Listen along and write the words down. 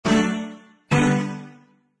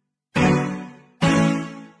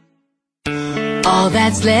All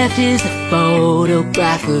that's left is a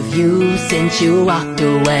photograph of you since you walked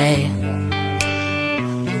away.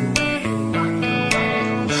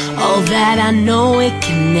 All that I know, it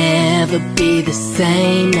can never be the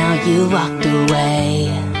same. Now you walked away,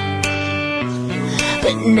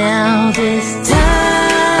 but now this time,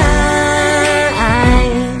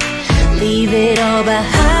 leave it all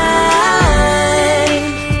behind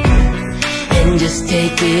and just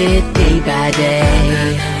take it day by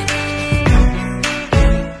day.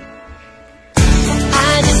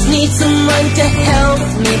 I just need someone to help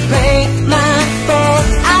me break my fall.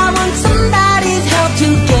 I want somebody's help to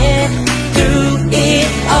get through it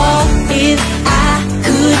all. If I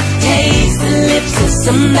could taste the lips of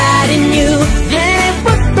somebody new, then it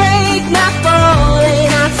would break my fall and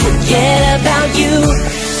I'd forget about you.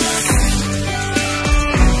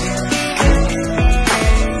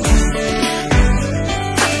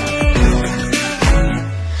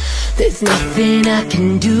 There's nothing I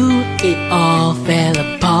can do, it all fell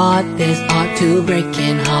apart. There's art to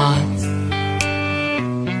breaking hearts.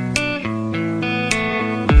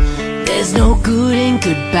 There's no good in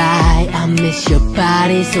goodbye. I miss your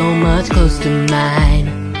body so much close to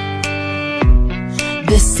mine.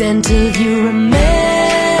 The scent of you remains.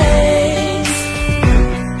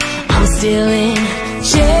 I'm still in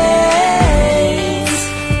chains,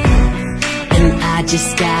 and I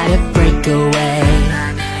just gotta break away.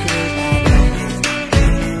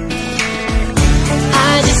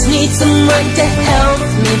 Need someone to help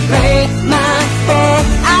me break my fall.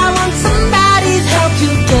 I want somebody's help to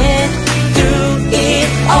get through it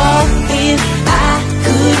all. If I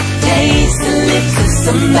could taste the lips of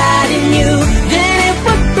somebody new, then it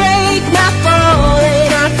would break my fall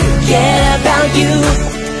and I'd forget about you.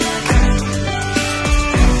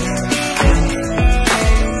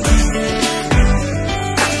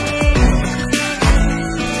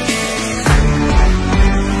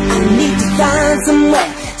 I need to find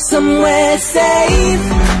somewhere safe.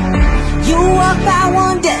 You walk by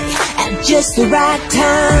one day at just the right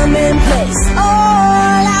time and place.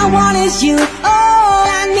 All I want is you. All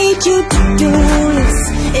I need you to do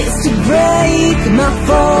is to break my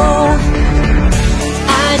fall.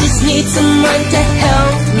 I just need someone to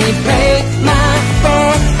help me break my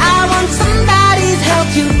fall. I want somebody's help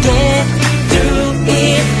to get through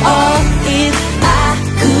it all. If I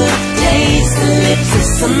could taste the lips of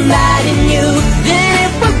somebody new, then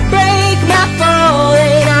it would break my fall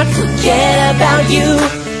and I'd forget about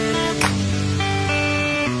you.